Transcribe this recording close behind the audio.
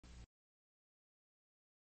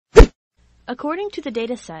According to the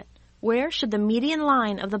dataset, where should the median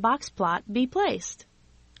line of the box plot be placed?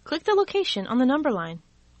 Click the location on the number line.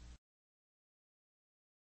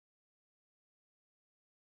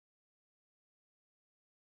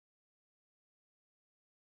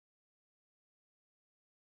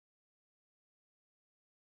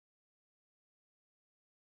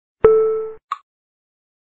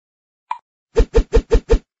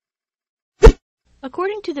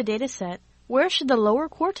 According to the dataset, where should the lower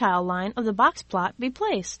quartile line of the box plot be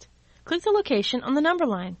placed? Click the location on the number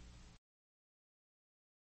line.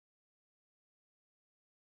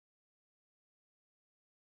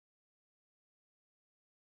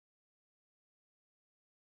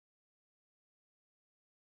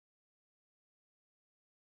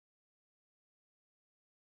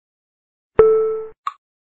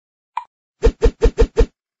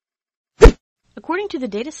 According to the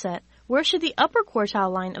dataset, where should the upper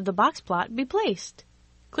quartile line of the box plot be placed?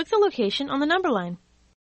 Click the location on the number line.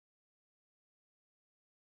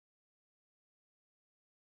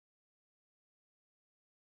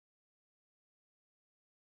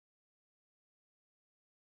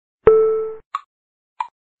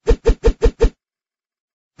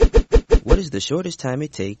 What is the shortest time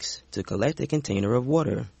it takes to collect a container of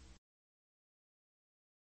water?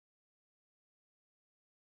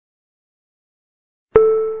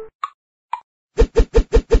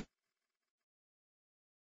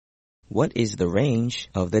 What is the range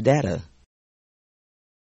of the data?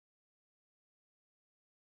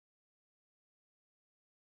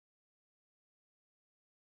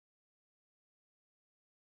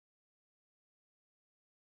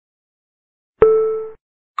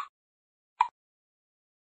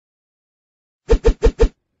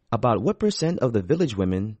 About what percent of the village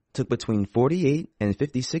women took between 48 and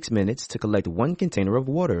 56 minutes to collect one container of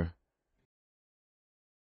water?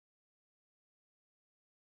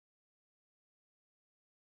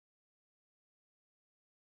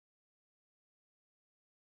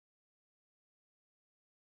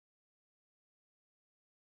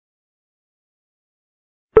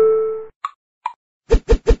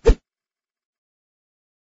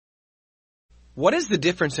 What is the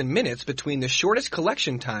difference in minutes between the shortest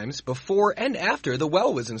collection times before and after the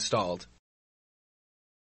well was installed?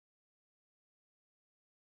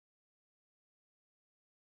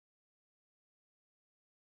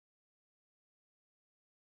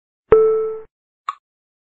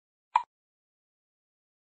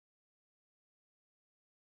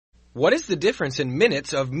 What is the difference in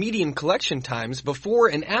minutes of median collection times before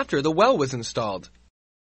and after the well was installed?